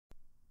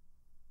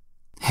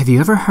Have you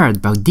ever heard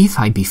about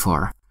DeFi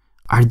before?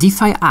 Are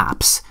DeFi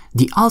apps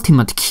the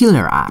ultimate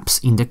killer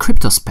apps in the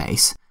crypto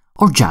space,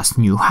 or just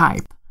new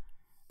hype?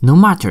 No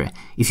matter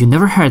if you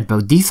never heard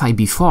about DeFi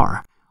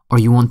before, or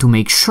you want to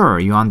make sure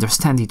you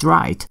understand it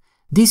right,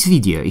 this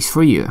video is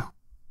for you.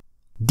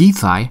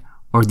 DeFi,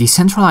 or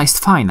Decentralized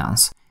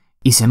Finance,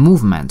 is a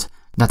movement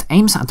that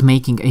aims at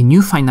making a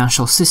new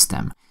financial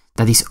system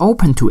that is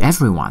open to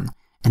everyone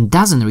and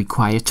doesn't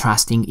require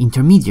trusting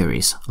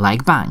intermediaries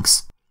like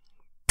banks.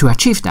 To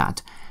achieve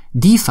that,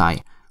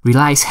 DeFi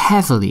relies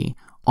heavily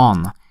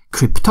on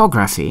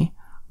cryptography,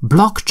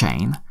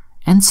 blockchain,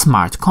 and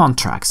smart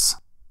contracts.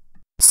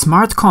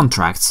 Smart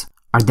contracts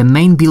are the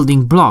main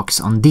building blocks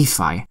on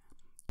DeFi.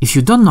 If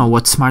you don't know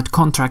what smart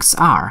contracts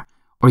are,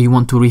 or you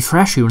want to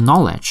refresh your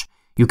knowledge,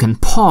 you can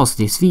pause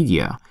this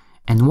video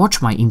and watch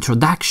my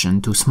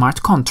introduction to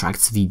smart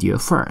contracts video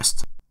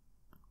first.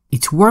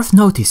 It's worth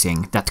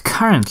noticing that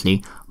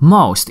currently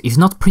most, if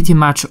not pretty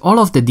much all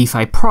of the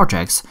DeFi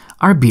projects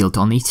are built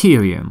on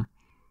Ethereum.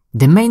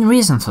 The main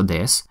reason for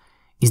this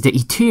is the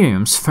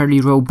Ethereum's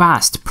fairly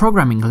robust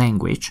programming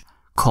language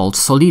called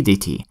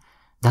Solidity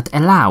that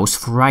allows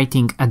for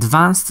writing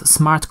advanced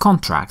smart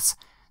contracts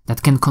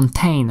that can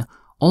contain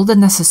all the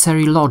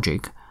necessary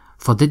logic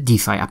for the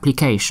DeFi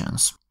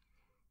applications.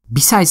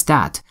 Besides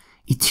that,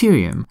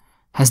 Ethereum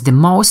has the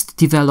most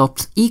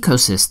developed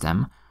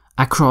ecosystem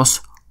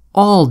across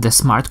all the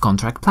smart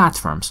contract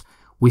platforms,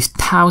 with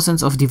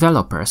thousands of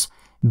developers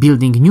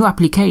building new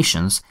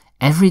applications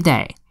every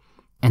day,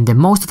 and the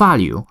most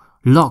value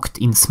locked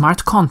in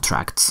smart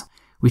contracts,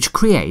 which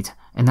create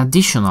an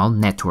additional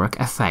network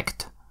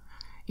effect.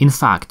 In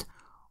fact,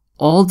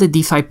 all the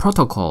DeFi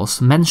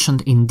protocols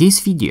mentioned in this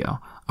video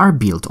are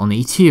built on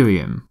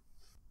Ethereum.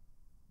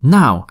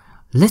 Now,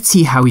 let's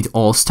see how it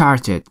all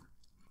started.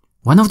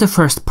 One of the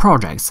first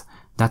projects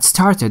that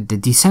started the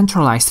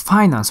decentralized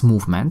finance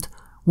movement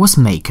was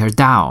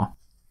MakerDAO.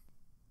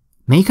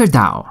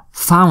 MakerDAO,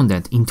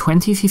 founded in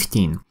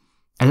 2015,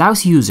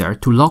 allows users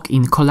to lock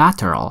in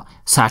collateral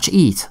such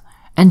ETH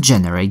and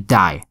generate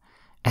DAI,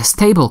 a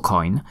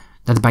stablecoin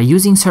that by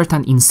using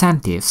certain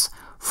incentives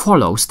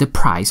follows the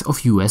price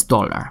of US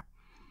dollar.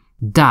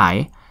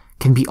 DAI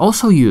can be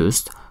also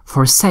used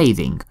for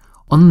saving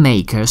on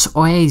Maker's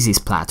Oasis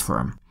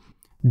platform.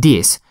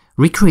 This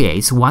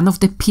recreates one of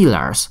the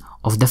pillars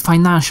of the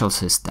financial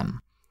system,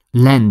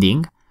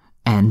 lending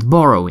and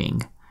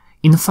borrowing.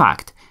 In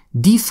fact,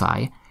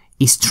 DeFi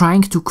is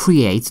trying to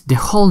create the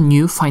whole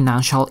new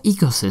financial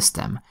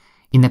ecosystem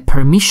in a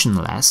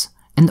permissionless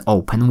and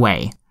open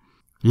way.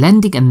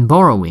 Lending and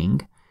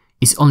borrowing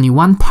is only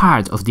one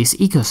part of this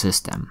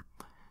ecosystem.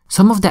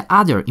 Some of the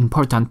other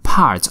important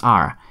parts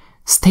are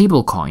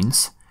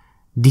stablecoins,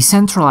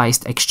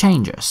 decentralized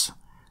exchanges,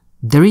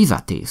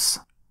 derivatives,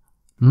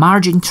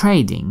 margin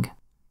trading,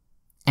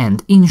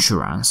 and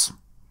insurance.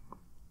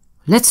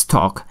 Let's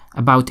talk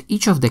about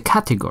each of the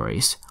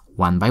categories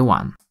one by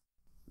one.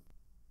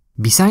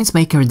 Besides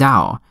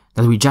MakerDAO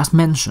that we just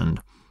mentioned,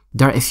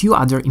 there are a few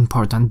other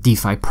important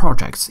DeFi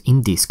projects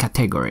in this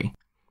category.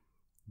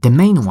 The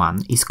main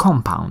one is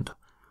Compound.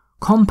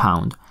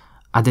 Compound,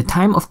 at the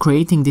time of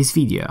creating this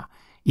video,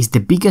 is the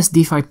biggest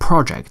DeFi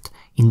project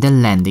in the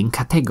lending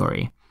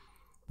category,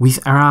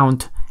 with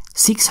around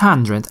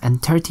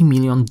 $630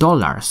 million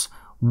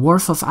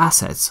worth of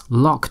assets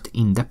locked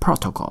in the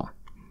protocol.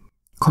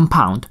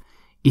 Compound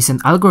is an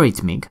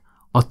algorithmic,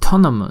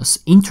 autonomous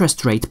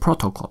interest rate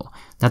protocol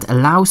that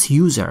allows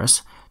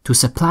users to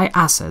supply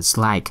assets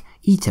like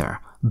Ether,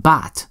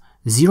 BAT,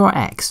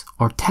 0x,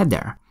 or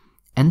Tether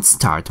and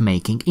start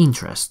making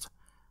interest.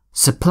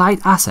 Supplied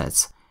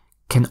assets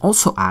can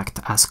also act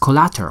as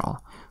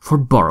collateral for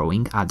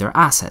borrowing other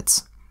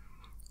assets.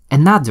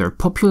 Another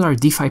popular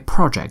DeFi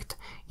project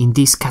in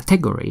this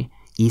category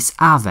is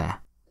Aave.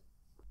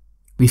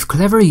 With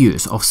clever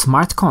use of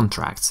smart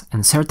contracts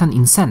and certain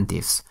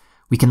incentives,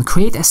 we can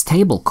create a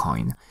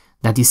stablecoin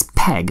that is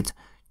pegged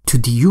to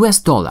the US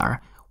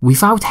dollar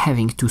without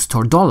having to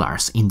store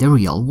dollars in the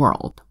real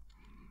world.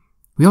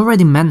 We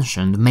already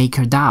mentioned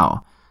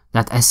MakerDAO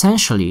that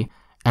essentially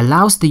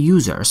allows the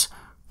users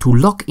to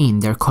lock in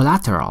their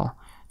collateral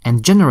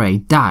and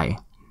generate DAI.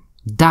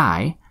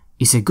 DAI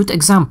is a good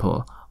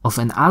example of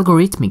an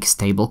algorithmic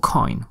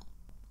stablecoin.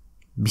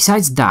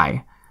 Besides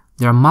DAI,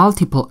 there are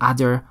multiple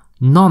other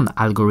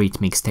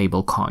non-algorithmic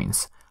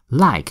stablecoins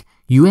like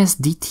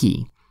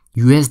USDT,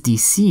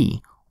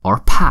 USDC, or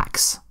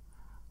PAX.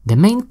 The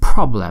main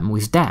problem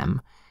with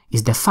them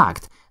is the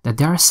fact that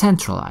they are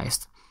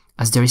centralized,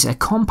 as there is a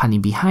company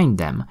behind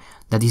them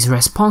that is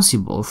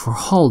responsible for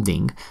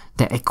holding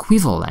the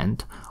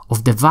equivalent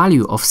of the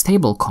value of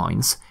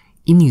stablecoins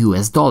in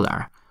US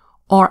dollar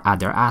or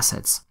other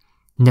assets.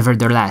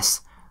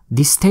 Nevertheless,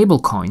 these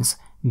stablecoins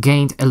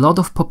gained a lot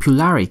of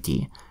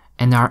popularity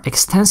and are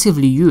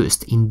extensively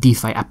used in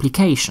DeFi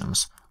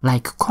applications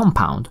like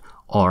Compound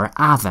or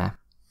Aave.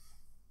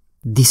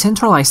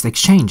 Decentralized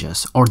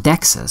exchanges, or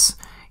DEXs,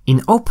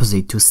 in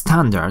opposite to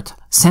standard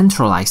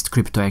centralized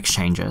crypto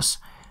exchanges,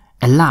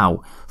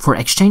 allow for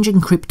exchanging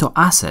crypto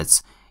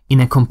assets in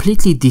a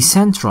completely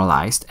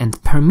decentralized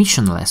and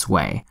permissionless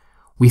way,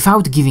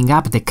 without giving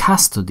up the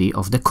custody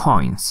of the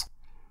coins.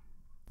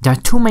 There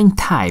are two main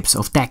types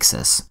of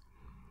dexes: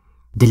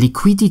 the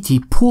liquidity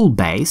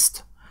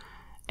pool-based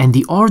and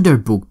the order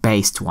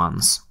book-based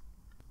ones.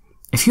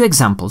 A few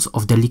examples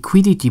of the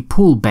liquidity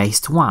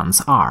pool-based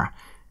ones are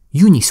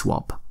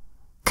Uniswap,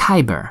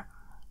 Kyber,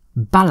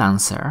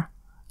 Balancer,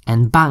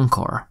 and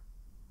Bancor.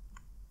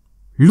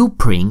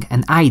 Loopring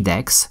and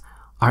IDEX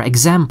are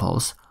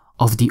examples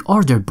of the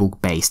order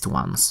book-based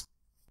ones.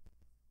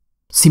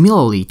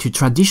 Similarly to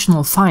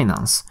traditional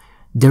finance,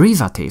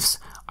 derivatives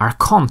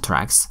are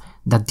contracts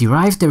that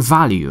derive their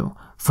value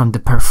from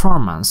the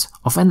performance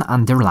of an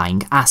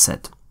underlying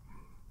asset.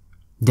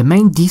 The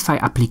main DeFi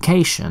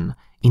application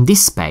in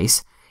this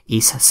space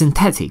is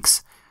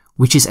Synthetics,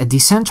 which is a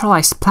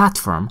decentralized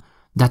platform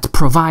that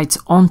provides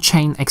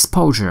on-chain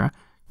exposure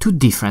to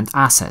different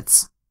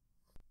assets.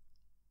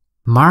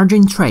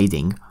 Margin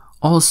trading,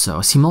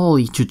 also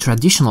similarly to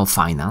traditional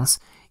finance,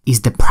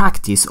 is the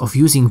practice of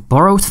using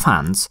borrowed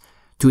funds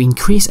to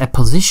increase a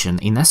position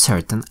in a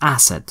certain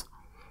asset.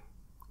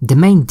 The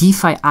main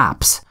DeFi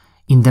apps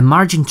in the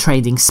margin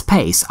trading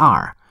space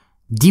are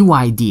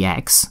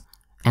DYDX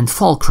and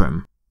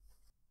Fulcrum.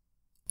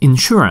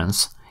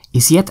 Insurance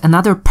is yet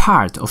another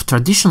part of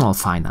traditional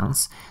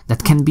finance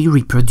that can be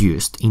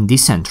reproduced in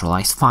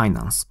decentralized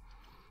finance.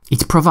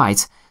 It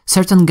provides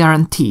certain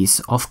guarantees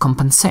of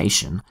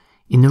compensation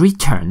in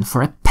return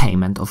for a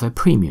payment of a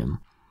premium.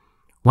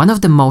 One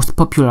of the most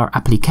popular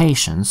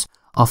applications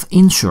of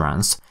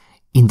insurance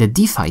in the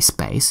DeFi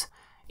space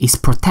is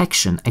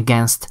protection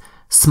against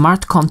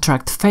smart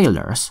contract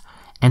failures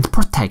and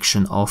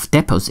protection of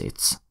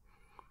deposits.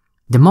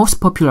 The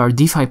most popular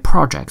DeFi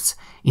projects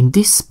in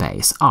this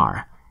space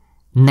are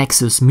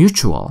Nexus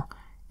Mutual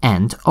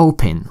and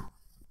Open.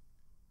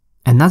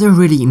 Another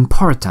really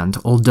important,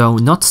 although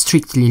not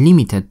strictly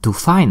limited to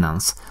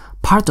finance,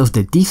 part of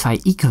the DeFi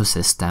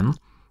ecosystem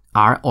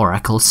are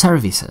Oracle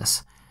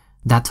services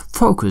that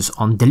focus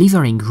on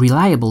delivering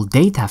reliable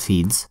data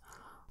feeds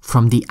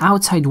from the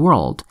outside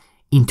world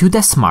into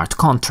the smart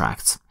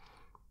contracts.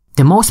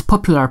 The most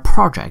popular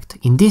project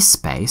in this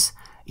space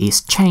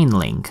is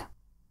Chainlink.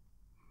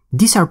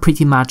 These are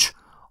pretty much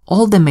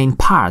all the main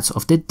parts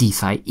of the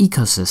DeFi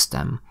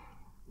ecosystem.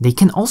 They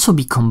can also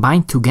be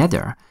combined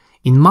together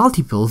in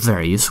multiple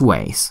various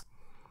ways.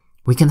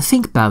 We can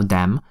think about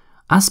them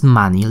as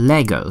money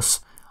Legos,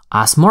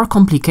 as more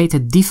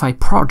complicated DeFi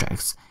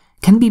projects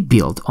can be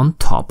built on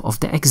top of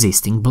the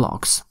existing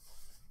blocks.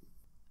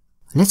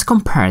 Let's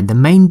compare the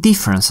main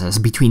differences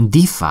between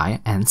DeFi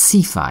and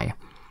CeFi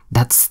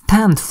that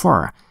stand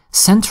for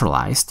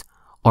centralized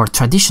or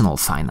traditional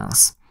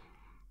finance.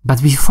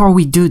 But before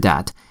we do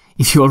that,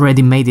 if you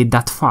already made it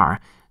that far,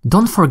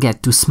 don't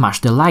forget to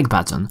smash the like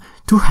button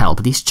to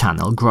help this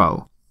channel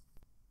grow.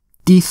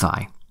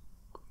 DeFi.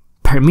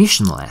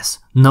 Permissionless,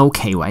 no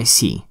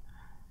KYC.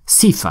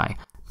 CeFi.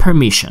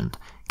 Permissioned,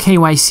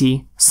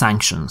 KYC,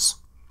 sanctions.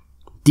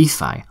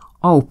 DeFi.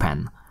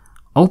 Open.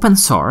 Open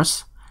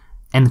source,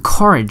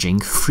 encouraging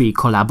free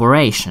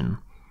collaboration.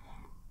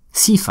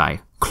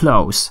 CeFi.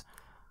 Close.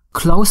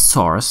 Closed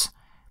source,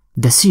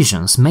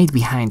 decisions made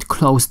behind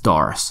closed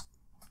doors.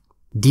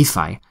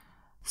 DeFi.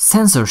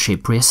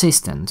 Censorship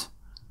resistant.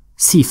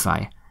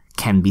 CeFi.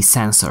 Can be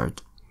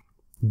censored.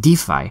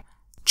 DeFi.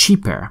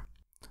 Cheaper.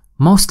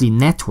 Mostly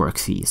network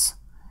fees.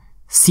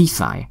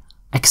 CeFi.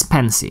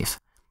 Expensive.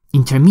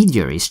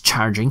 Intermediaries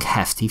charging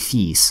hefty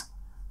fees.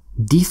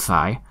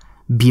 DeFi.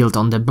 Built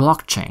on the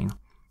blockchain.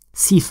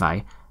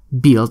 CeFi.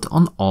 Built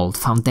on old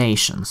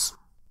foundations.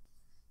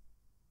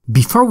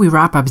 Before we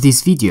wrap up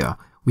this video,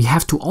 we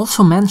have to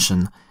also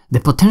mention the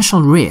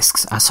potential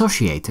risks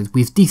associated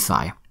with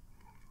DeFi.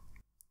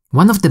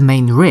 One of the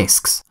main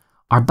risks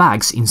are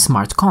bugs in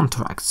smart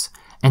contracts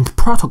and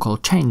protocol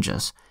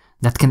changes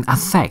that can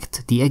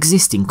affect the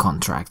existing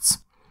contracts.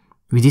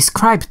 We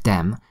described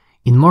them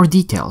in more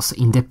details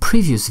in the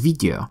previous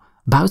video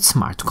about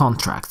smart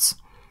contracts.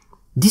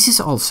 This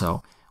is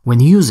also when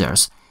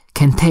users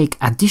can take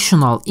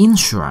additional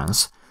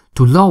insurance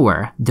to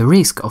lower the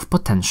risk of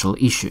potential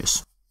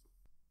issues.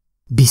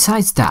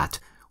 Besides that,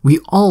 we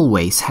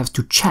always have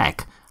to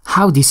check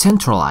how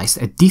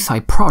decentralized a DeFi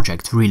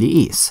project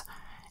really is,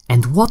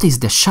 and what is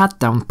the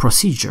shutdown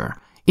procedure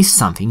if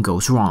something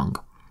goes wrong.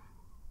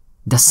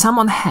 Does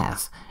someone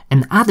have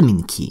an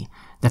admin key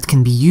that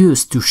can be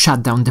used to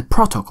shut down the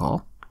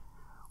protocol?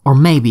 Or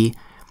maybe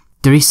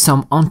there is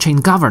some on-chain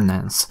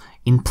governance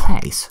in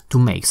place to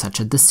make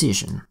such a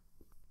decision.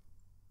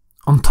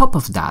 On top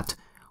of that,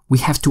 we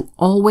have to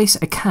always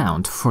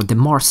account for the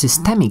more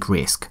systemic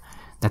risk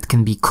that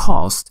can be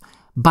caused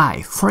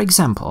by, for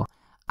example,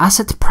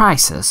 asset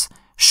prices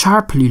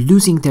sharply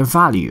losing their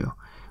value,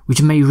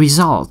 which may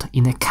result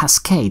in a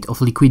cascade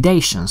of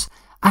liquidations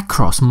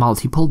across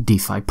multiple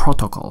DeFi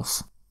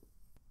protocols.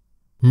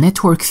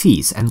 Network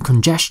fees and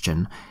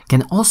congestion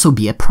can also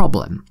be a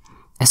problem,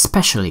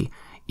 especially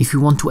if we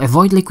want to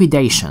avoid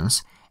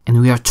liquidations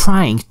and we are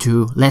trying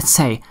to, let's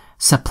say,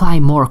 supply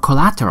more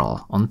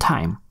collateral on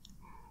time.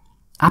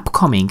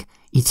 Upcoming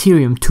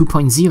Ethereum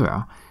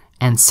 2.0,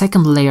 and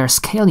second-layer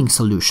scaling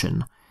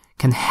solution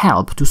can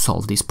help to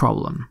solve this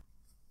problem.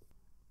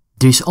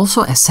 There is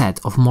also a set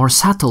of more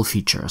subtle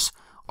features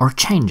or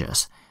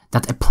changes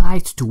that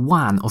applied to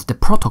one of the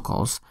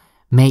protocols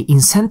may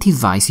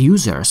incentivize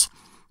users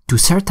to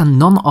certain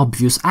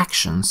non-obvious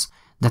actions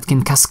that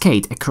can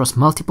cascade across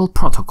multiple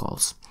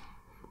protocols.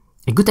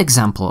 A good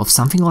example of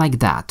something like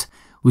that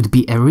would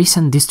be a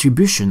recent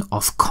distribution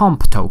of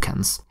comp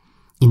tokens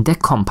in the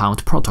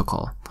Compound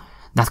protocol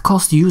that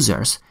caused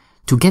users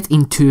to get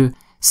into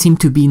seem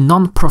to be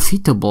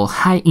non-profitable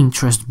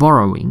high-interest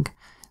borrowing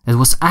that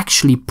was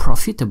actually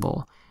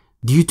profitable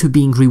due to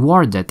being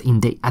rewarded in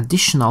the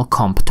additional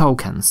comp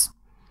tokens.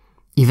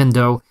 Even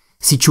though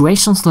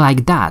situations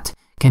like that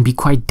can be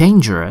quite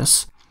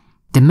dangerous,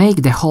 they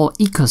make the whole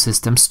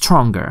ecosystem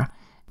stronger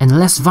and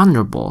less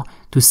vulnerable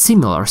to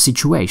similar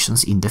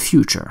situations in the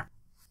future.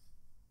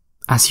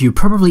 As you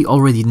probably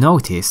already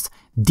noticed,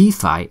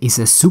 DeFi is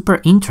a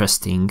super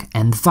interesting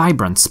and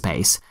vibrant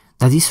space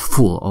that is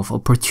full of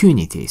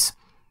opportunities.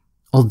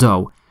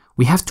 Although,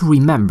 we have to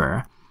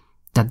remember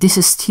that this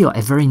is still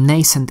a very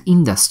nascent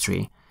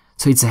industry,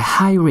 so it's a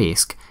high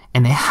risk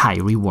and a high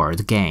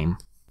reward game.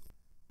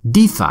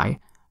 DeFi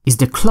is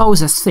the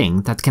closest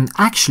thing that can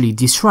actually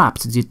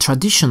disrupt the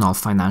traditional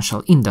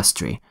financial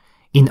industry.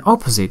 In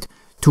opposite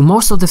to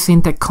most of the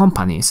fintech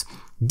companies,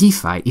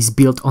 DeFi is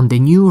built on the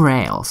new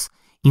rails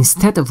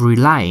instead of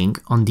relying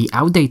on the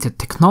outdated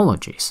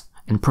technologies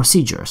and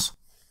procedures.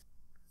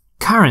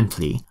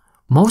 Currently,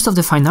 most of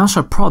the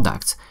financial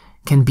products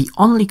can be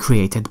only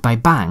created by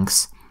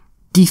banks.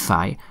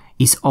 DeFi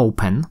is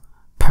open,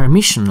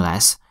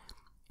 permissionless,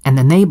 and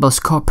enables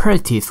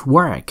cooperative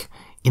work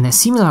in a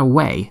similar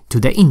way to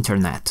the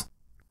internet.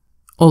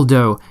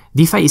 Although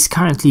DeFi is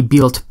currently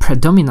built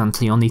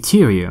predominantly on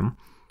Ethereum,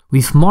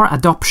 with more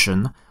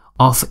adoption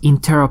of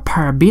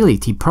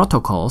interoperability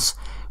protocols,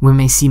 we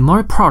may see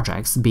more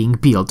projects being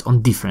built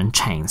on different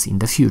chains in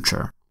the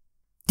future.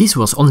 This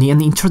was only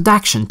an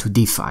introduction to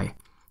DeFi.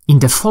 In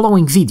the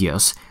following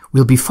videos,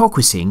 we'll be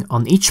focusing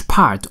on each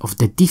part of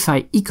the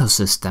DeFi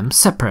ecosystem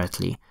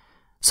separately,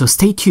 so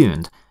stay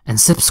tuned and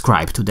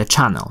subscribe to the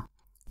channel.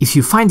 If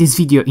you find this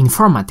video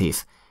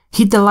informative,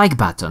 hit the like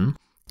button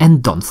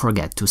and don't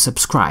forget to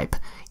subscribe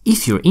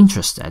if you're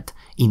interested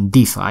in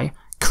DeFi,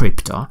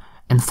 crypto,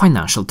 and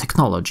financial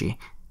technology.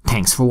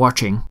 Thanks for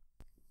watching.